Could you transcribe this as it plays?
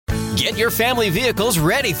Get your family vehicles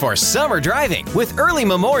ready for summer driving with early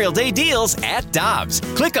Memorial Day deals at Dobbs.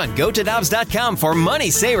 Click on GoToDobbs.com for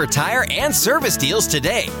money saver tire and service deals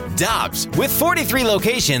today. Dobbs, with 43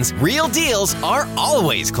 locations, real deals are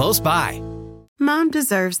always close by. Mom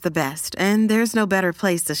deserves the best, and there's no better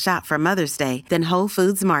place to shop for Mother's Day than Whole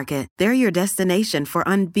Foods Market. They're your destination for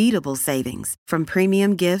unbeatable savings, from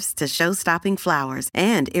premium gifts to show-stopping flowers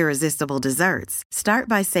and irresistible desserts. Start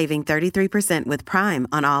by saving 33% with Prime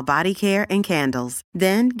on all body care and candles.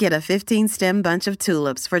 Then get a 15-stem bunch of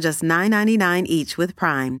tulips for just $9.99 each with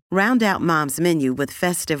Prime. Round out Mom's menu with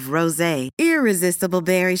festive rosé, irresistible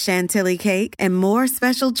berry chantilly cake, and more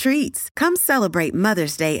special treats. Come celebrate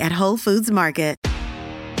Mother's Day at Whole Foods Market.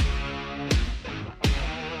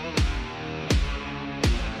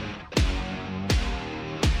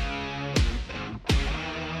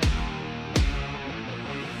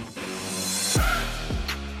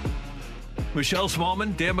 Michelle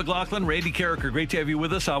Smallman, Dan McLaughlin, Randy Carricker, great to have you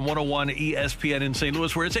with us on 101 ESPN in St.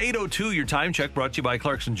 Louis, where it's 8:02. Your time check brought to you by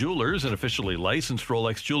Clarkson Jewelers, an officially licensed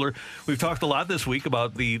Rolex jeweler. We've talked a lot this week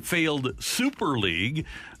about the failed Super League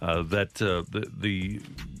that's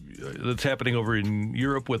happening over in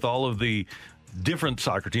Europe with all of the different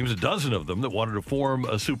soccer teams, a dozen of them that wanted to form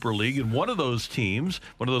a Super League. And one of those teams,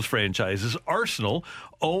 one of those franchises, Arsenal,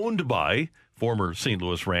 owned by former St.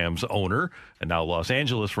 Louis Rams owner and now Los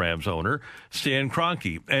Angeles Rams owner, Stan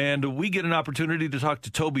Kroenke. And we get an opportunity to talk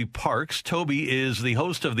to Toby Parks. Toby is the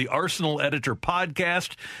host of the Arsenal Editor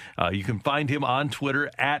podcast. You can find him on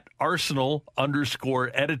Twitter at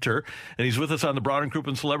Arsenal_editor. And he's with us on the Brown and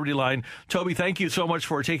Crouppen Celebrity Line. Toby, thank you so much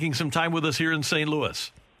for taking some time with us here in St.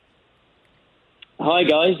 Louis. Hi,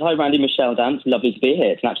 guys. Hi, Randy, Michelle, Dan. It's lovely to be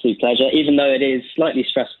here. It's an absolute pleasure. Even though it is slightly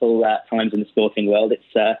stressful at times in the sporting world, it's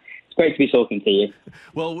great to be talking to you.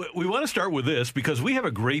 Well, we want to start with this because we have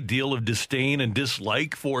a great deal of disdain and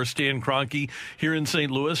dislike for Stan Kroenke here in St.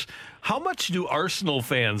 Louis. How much do Arsenal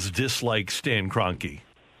fans dislike Stan Kroenke?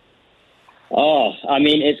 Oh, I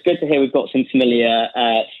mean, it's good to hear we've got some familiar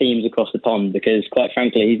themes across the pond because, quite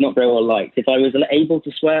frankly, he's not very well liked. If I was able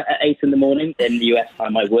to swear at 8 in the morning in the US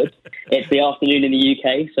time, I would. It's the afternoon in the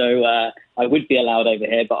UK, so I would be allowed over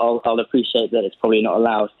here, but I'll appreciate that it's probably not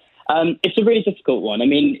allowed. It's a really difficult one. I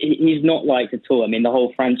mean, he's not liked at all. I mean, the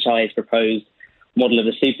whole franchise proposed model of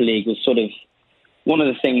the Super League was sort of one of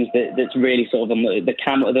the things that's really sort of on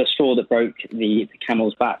the straw that broke the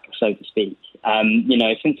camel's back, so to speak.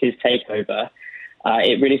 Since his takeover,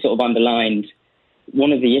 it really sort of underlined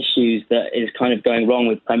one of the issues that is kind of going wrong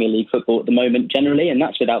with Premier League football at the moment generally, and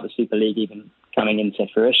that's without the Super League even coming into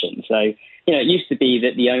fruition. So, it used to be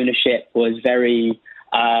that the ownership was very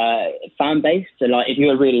fan-based. So, like, if you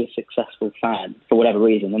were really a successful fan for whatever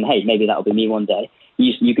reason, and hey, maybe that'll be me one day,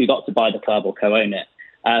 you got to buy the club or co-own it.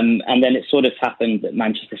 And then it sort of happened that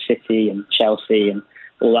Manchester City and Chelsea and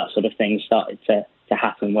all that sort of thing started to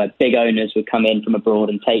happen, where big owners would come in from abroad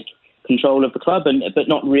and take control of the club, but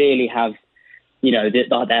not really have,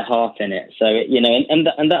 their heart in it. So,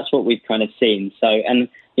 and that's what we've kind of seen. So, and,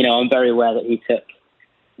 I'm very aware that he took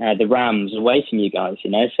the Rams away from you guys,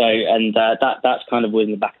 so, and that's kind of was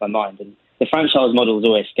in the back of my mind. And the franchise model has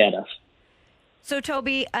always scared us. So,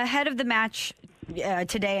 Toby, ahead of the match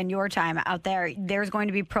today in your time out there, there's going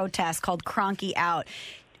to be protests called Kroenke Out.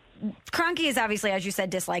 Kroenke is obviously, as you said,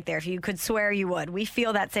 disliked there. If you could swear, you would. We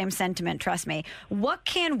feel that same sentiment, trust me. What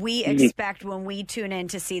can we expect when we tune in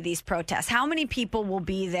to see these protests? How many people will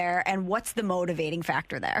be there, and what's the motivating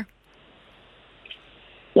factor there?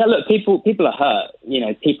 Yeah, look, people are hurt.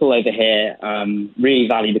 People over here really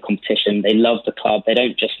value the competition. They love the club. They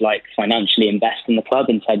don't just financially invest in the club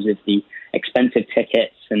in terms of the expensive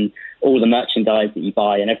tickets and all the merchandise that you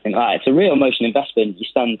buy and everything like that. It's a real emotional investment. You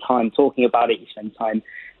spend time talking about it. You spend time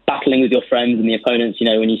battling with your friends and the opponents,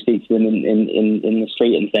 when you speak to them in the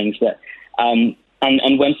street and things. But and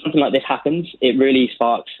when something like this happens, it really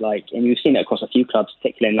sparks and we've seen it across a few clubs,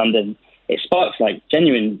 particularly in London. It sparks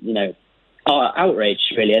genuine,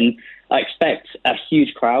 outrage really. And I expect a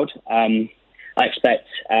huge crowd. I expect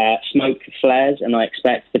smoke flares, and I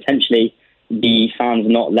expect potentially the fans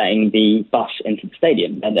not letting the bus into the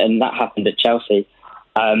stadium, and that happened at Chelsea.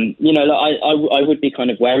 I would be kind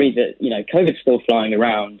of wary that, COVID's still flying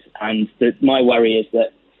around, and my worry is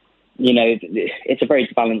that, it's a very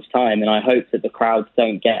balanced time, and I hope that the crowds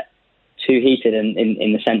don't get too heated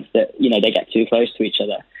in the sense that, they get too close to each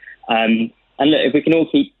other. And look, if we can all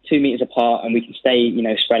keep 2 meters apart and we can stay,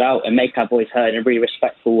 spread out and make our voice heard in a really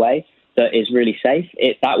respectful way that is really safe,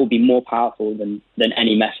 that will be more powerful than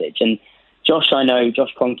any message. And Josh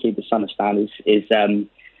Kroenke, the son of Stan, is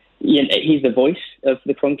he's the voice of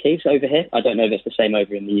the Kroenkes over here. I don't know if it's the same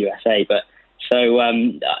over in the USA, but So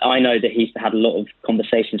I know that he's had a lot of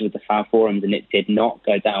conversations with the fan forums, and it did not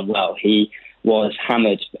go down well. He was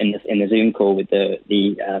hammered in the Zoom call with the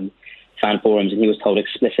fan forums, and he was told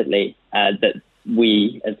explicitly that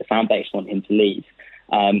we, as the fan base, want him to leave,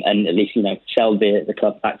 and at least sell the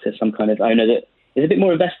club back to some kind of owner that is a bit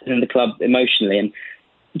more invested in the club emotionally. And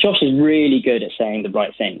Josh is really good at saying the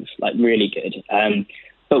right things, like really good.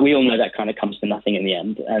 But we all know that kind of comes to nothing in the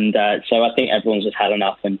end. And so I think everyone's just had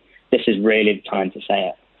enough, and this is really the time to say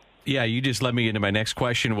it. Yeah, you just led me into my next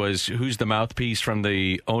question was, who's the mouthpiece from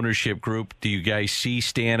the ownership group? Do you guys see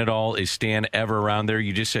Stan at all? Is Stan ever around there?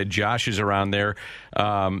 You just said Josh is around there.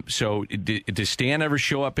 So does Stan ever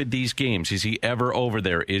show up at these games? Is he ever over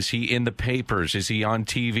there? Is he in the papers? Is he on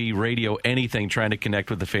TV, radio, anything, trying to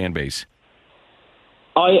connect with the fan base?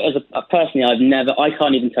 Personally, I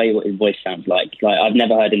can't even tell you what his voice sounds like. I've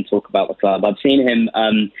never heard him talk about the club. I've seen him,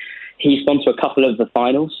 he's gone to a couple of the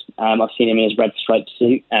finals. I've seen him in his pinstripe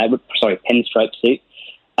suit.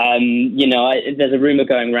 There's a rumor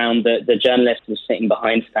going around that the journalist was sitting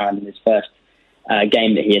behind Stan in his first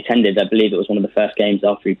game that he attended. I believe it was one of the first games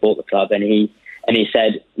after he bought the club, and he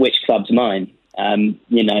said, "Which club's mine?" And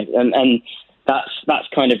that's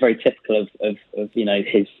kind of very typical of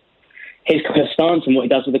his kind of stance and what he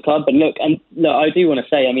does with the club. But look, I do want to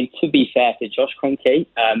say, I mean, to be fair to Josh Kroenke,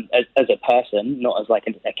 as a person, not as like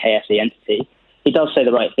a KSE entity, he does say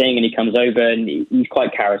the right thing, and he comes over and he's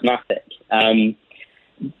quite charismatic.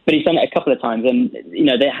 But he's done it a couple of times, and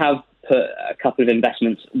they have put a couple of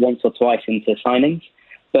investments once or twice into signings,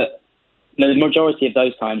 but the majority of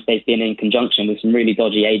those times they've been in conjunction with some really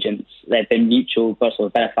dodgy agents. They've been mutual sort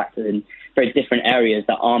of benefactors in very different areas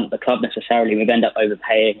that aren't the club necessarily. We've ended up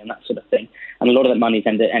overpaying and that sort of thing. And a lot of that money's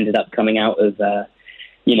ended up coming out of, the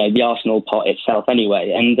Arsenal pot itself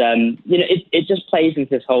anyway. And, it just plays into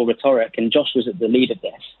this whole rhetoric. And Josh was at the lead of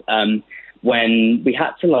this when we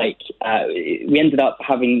had to, we ended up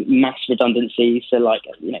having mass redundancies. So,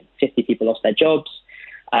 50 people lost their jobs.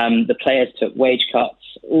 The players took wage cuts,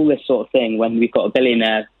 all this sort of thing, when we've got a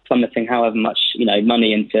billionaire plummeting however much,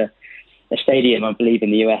 money into a stadium, I believe,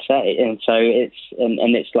 in the USA. And so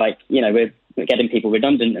it's like, we're getting people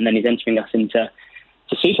redundant, and then he's entering us into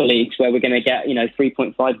Super Leagues where we're going to get,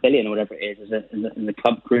 3.5 billion or whatever it is as a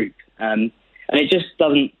club group. And it just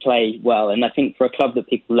doesn't play well. And I think for a club that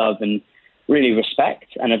people love and really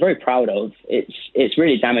respect and are very proud of, it's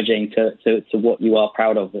really damaging to what you are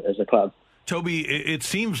proud of as a club. Toby, it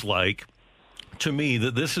seems like to me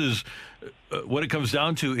that this is what it comes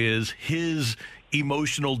down to is his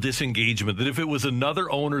emotional disengagement, that if it was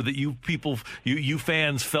another owner that you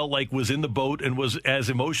fans felt like was in the boat and was as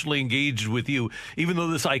emotionally engaged with you, even though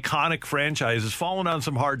this iconic franchise has fallen on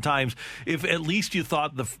some hard times, if at least you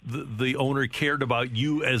thought the owner cared about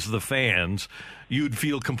you as the fans, you'd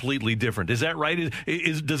feel completely different. Is that right?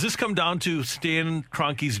 Does this come down to Stan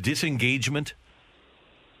Kroenke's disengagement?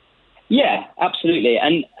 Yeah, absolutely.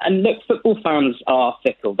 And look, football fans are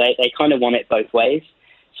fickle. They kind of want it both ways.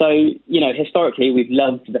 So, historically, we've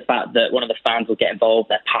loved the fact that one of the fans will get involved.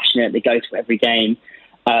 They're passionate. They go to every game.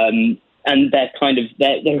 And they're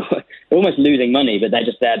almost losing money, but they're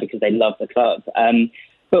just there because they love the club.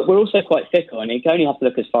 But we're also quite fickle. I mean, you can only have to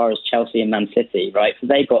look as far as Chelsea and Man City, right? So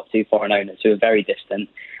they've got two foreign owners who are very distant.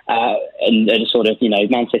 And sort of,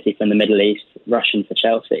 Man City from the Middle East, Russian for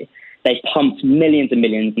Chelsea. They pumped millions and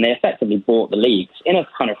millions, and they effectively bought the leagues in a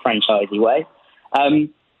kind of franchisey way.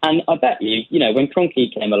 And I bet you, when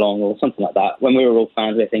Kroenke came along or something like that, when we were all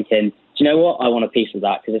fans, we were thinking, do you know what? I want a piece of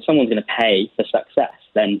that, because if someone's going to pay for success,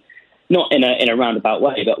 then not in a roundabout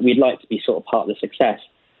way, but we'd like to be sort of part of the success.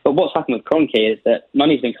 But what's happened with Kroenke is that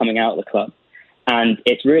money's been coming out of the club, and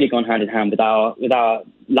it's really gone hand in hand with our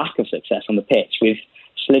lack of success on the pitch. We've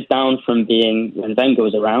slid down from being, when Wenger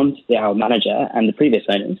was around, our manager and the previous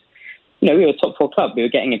owners, we were a top four club. We were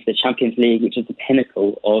getting into the Champions League, which is the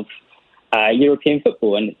pinnacle of European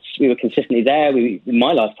football, and we were consistently there. In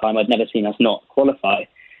my lifetime, I'd never seen us not qualify.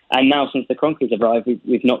 And now, since the Kroenkes arrived,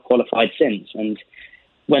 we've not qualified since. And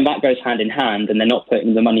when that goes hand in hand, and they're not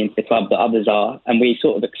putting the money into the club that others are, and we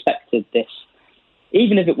sort of expected this,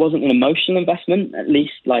 even if it wasn't an emotional investment, at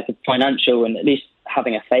least like a financial, and at least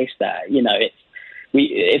having a face there,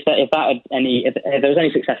 if there was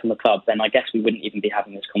any success in the club, then I guess we wouldn't even be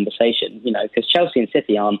having this conversation, because Chelsea and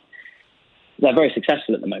City they're very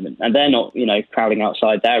successful at the moment, and they're not, crowding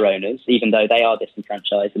outside their owners, even though they are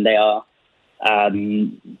disenfranchised and they are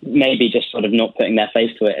maybe just sort of not putting their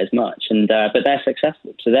face to it as much. And but they're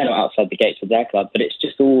successful, so they're not outside the gates of their club. But it's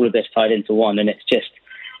just all of this tied into one, and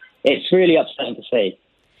it's really upsetting to see.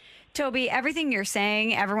 Toby, everything you're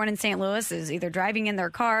saying, everyone in St. Louis is either driving in their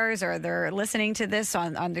cars or they're listening to this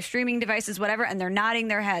on their streaming devices, whatever, and they're nodding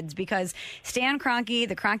their heads because Stan Kroenke,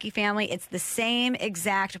 the Kroenke family, it's the same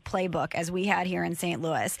exact playbook as we had here in St.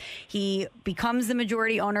 Louis. He becomes the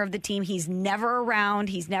majority owner of the team. He's never around.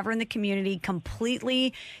 He's never in the community,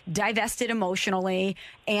 completely divested emotionally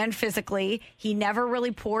and physically. He never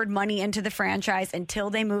really poured money into the franchise until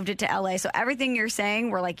they moved it to LA. So everything you're saying,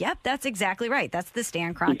 we're like, yep, that's exactly right. That's the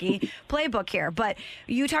Stan Kroenke playbook here. But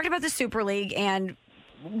you talked about the Super League, and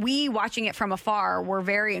we, watching it from afar, were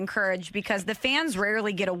very encouraged because the fans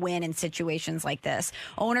rarely get a win in situations like this.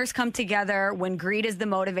 Owners come together when greed is the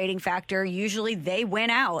motivating factor. Usually they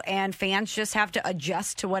win out, and fans just have to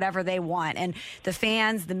adjust to whatever they want. And the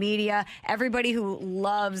fans, the media, everybody who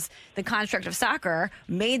loves the construct of soccer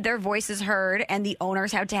made their voices heard, and the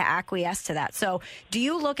owners had to acquiesce to that. So do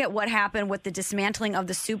you look at what happened with the dismantling of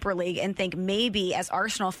the Super League and think maybe as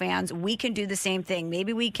Arsenal fans, we can do the same thing?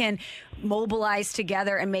 Maybe we can mobilize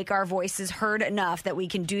together and make our voices heard enough that we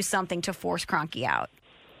can do something to force Kroenke out?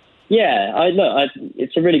 Yeah,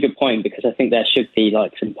 it's a really good point because I think there should be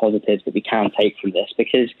like some positives that we can take from this,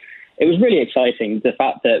 because it was really exciting, the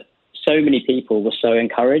fact that so many people were so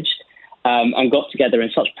encouraged and got together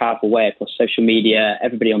in such a powerful way across social media.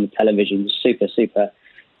 Everybody on the television was super,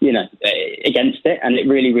 against it, and it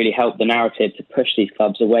really, really helped the narrative to push these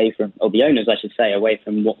clubs away from, or the owners, I should say, away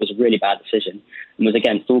from what was a really bad decision and was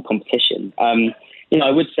against all competition. I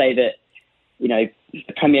would say that, the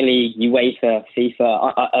Premier League, UEFA,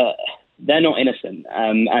 FIFA, they're not innocent.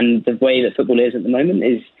 And the way that football is at the moment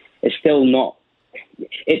is still not.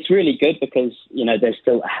 It's really good because, there's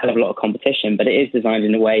still a hell of a lot of competition, but it is designed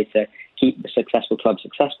in a way to keep the successful clubs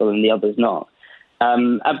successful and the others not.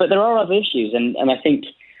 But there are other issues, and I think,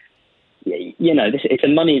 it's a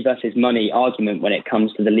money versus money argument when it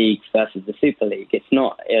comes to the league versus the Super League. It's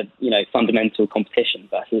not a, fundamental competition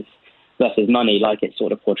versus money like it's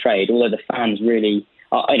sort of portrayed, although the fans really,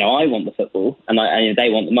 I want the football and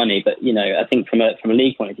they want the money, but, I think from a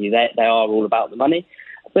league point of view, they are all about the money.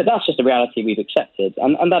 But that's just a reality we've accepted,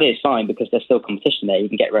 and that is fine because there's still competition there. You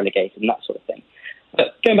can get relegated and that sort of thing.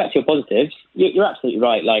 But going back to your positives, you're absolutely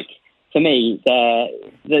right. Like, to me, the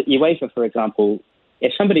UEFA, for example,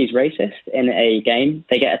 if somebody's racist in a game,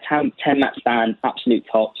 they get a 10-match ban, absolute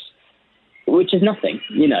tops, which is nothing.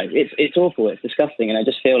 It's awful, it's disgusting, and I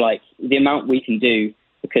just feel like the amount we can do,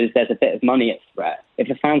 because there's a bit of money at threat. If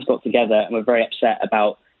the fans got together and were very upset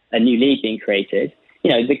about a new league being created,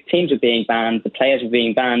 the teams were being banned, the players were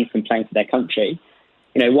being banned from playing for their country.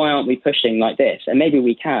 Why aren't we pushing like this? And maybe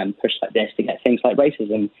we can push like this to get things like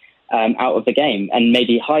racism out of the game, and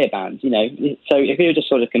maybe higher bans. So if you just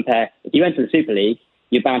sort of compare, if you enter the Super League,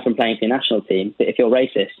 you're banned from playing for your national team, but if you're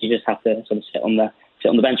racist, you just have to sort of sit on the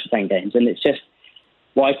bench for 10 games. And it's just,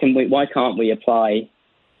 why can't we apply,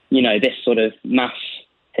 this sort of mass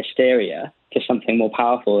hysteria to something more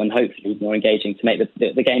powerful and hopefully more engaging to make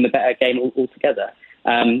the game a better game altogether?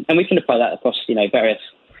 And we can apply that across, various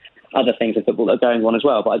other things in football that are going on as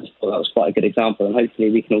well. But I just thought that was quite a good example, and hopefully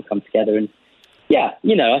we can all come together. And I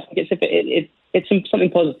think it's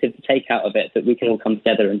something positive to take out of it, that we can all come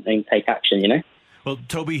together and take action. Well,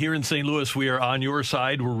 Toby, here in St. Louis, we are on your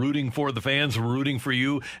side. We're rooting for the fans. We're rooting for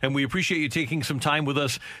you. And we appreciate you taking some time with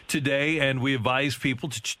us today. And we advise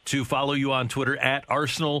people to follow you on Twitter at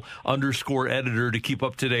Arsenal_editor to keep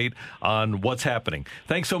up to date on what's happening.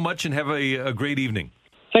 Thanks so much, and have a great evening.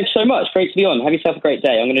 Thanks so much. Great to be on. Have yourself a great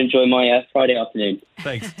day. I'm going to enjoy my Friday afternoon.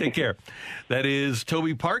 Thanks. Take care. That is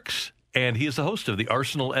Toby Parks, and he is the host of the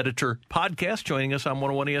Arsenal Editor podcast, joining us on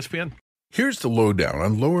 101 ESPN. Here's the lowdown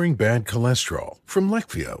on lowering bad cholesterol from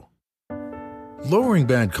Leqvio. Lowering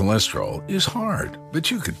bad cholesterol is hard, but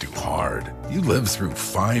you could do hard. You lived through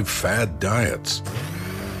 5 fad diets,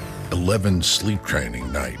 11 sleep training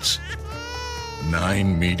nights,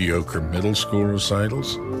 9 mediocre middle school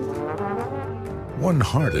recitals, 1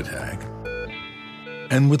 heart attack.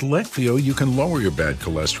 And with Leqvio, you can lower your bad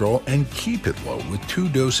cholesterol and keep it low with 2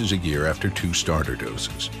 doses a year after 2 starter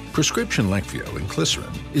doses. Prescription Leqvio and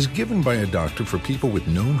Glycerin is given by a doctor for people with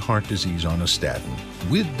known heart disease on a statin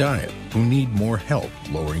with diet who need more help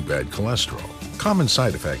lowering bad cholesterol. Common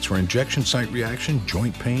side effects are injection site reaction,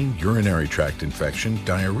 joint pain, urinary tract infection,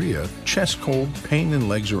 diarrhea, chest cold, pain in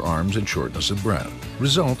legs or arms, and shortness of breath.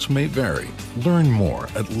 Results may vary. Learn more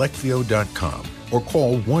at Leqvio.com or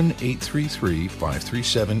call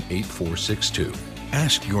 1-833-537-8462.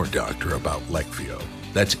 Ask your doctor about Leqvio.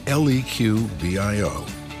 That's Leqvio.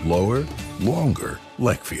 Lower, longer,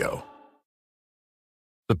 Leqvio.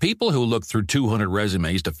 The people who looked through 200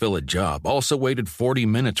 resumes to fill a job also waited 40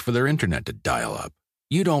 minutes for their internet to dial up.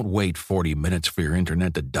 You don't wait 40 minutes for your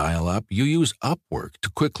internet to dial up. You use Upwork to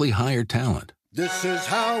quickly hire talent. This is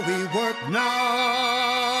how we work now.